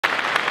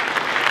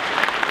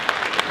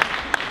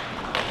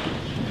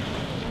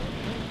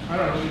I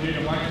don't really need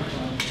a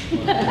microphone.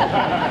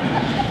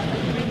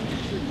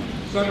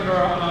 Senator,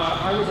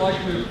 I would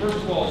like to first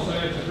of all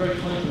say it's a great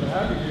pleasure to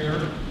have you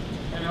here.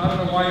 And I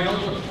don't know why you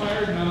don't look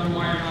tired, and I don't know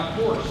why you're not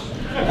hoarse.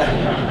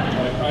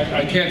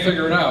 I can't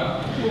figure it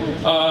out.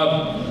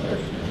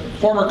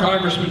 Former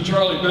Congressman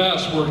Charlie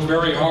Bass worked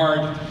very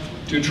hard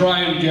to try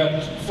and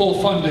get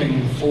full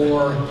funding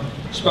for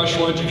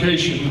special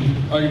education,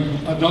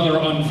 another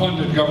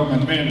unfunded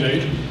government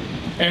mandate,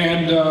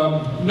 and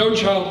No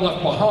Child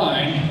Left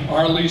Behind,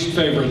 our least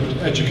favorite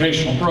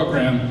educational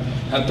program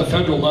at the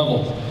federal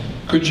level.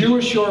 Could you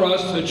assure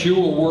us that you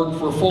will work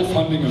for full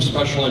funding of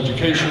special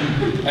education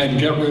and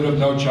get rid of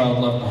No Child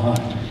Left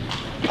Behind?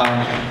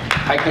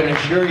 I can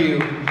assure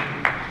you,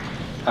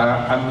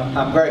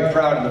 I'm very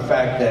proud of the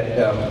fact that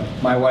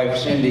my wife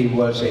Cindy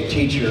was a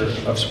teacher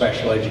of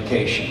special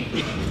education.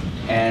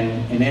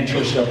 And in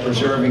interest of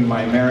preserving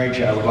my marriage,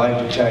 I would like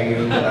to tell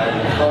you that I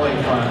will fully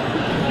fund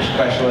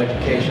special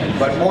education.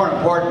 But more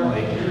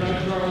importantly,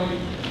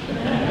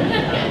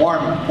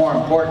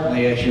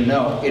 as you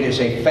know, it is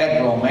a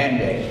federal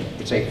mandate.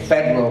 It's a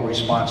federal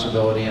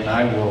responsibility, and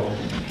I will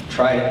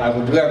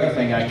do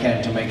everything I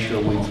can to make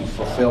sure we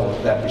fulfill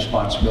that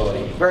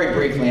responsibility. Very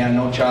briefly on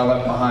No Child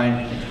Left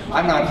Behind,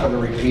 I'm not for the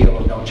repeal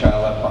of No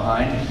Child Left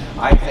Behind.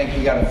 I think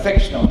you got to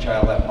fix No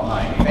Child Left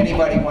Behind. If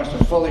anybody wants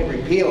to fully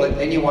repeal it,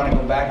 then you want to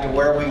go back to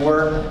where we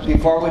were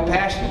before we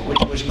passed it,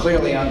 which was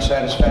clearly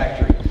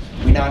unsatisfactory.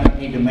 We now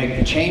need to make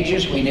the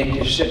changes. We need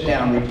to sit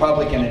down,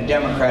 Republican and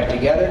Democrat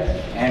together,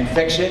 and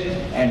fix it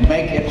and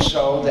make it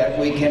so that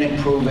we can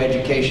improve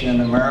education in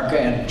America.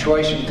 And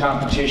choice and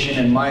competition,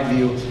 in my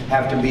view,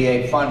 have to be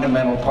a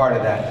fundamental part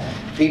of that.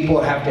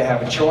 People have to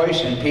have a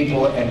choice, and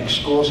people and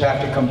schools have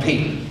to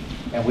compete.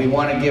 And we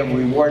want to give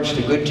rewards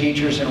to good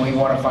teachers, and we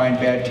want to find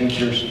bad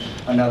teachers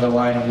another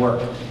line of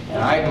work.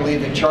 And I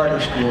believe that charter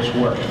schools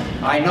work.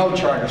 I know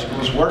charter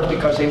schools work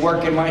because they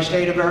work in my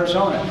state of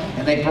Arizona,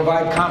 and they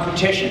provide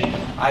competition.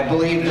 I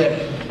believe that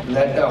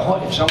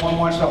if someone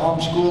wants to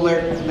homeschool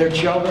their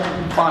children,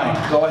 fine,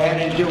 go ahead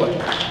and do it.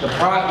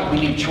 We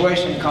need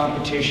choice and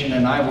competition,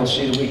 and I will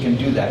see that we can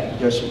do that.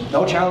 Does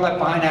No Child Left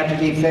Behind have to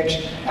be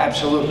fixed?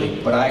 Absolutely.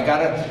 But I got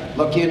to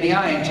look you in the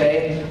eye and tell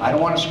you, I don't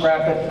want to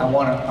scrap it. I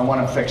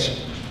want to fix it.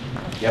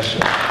 Yes,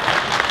 sir.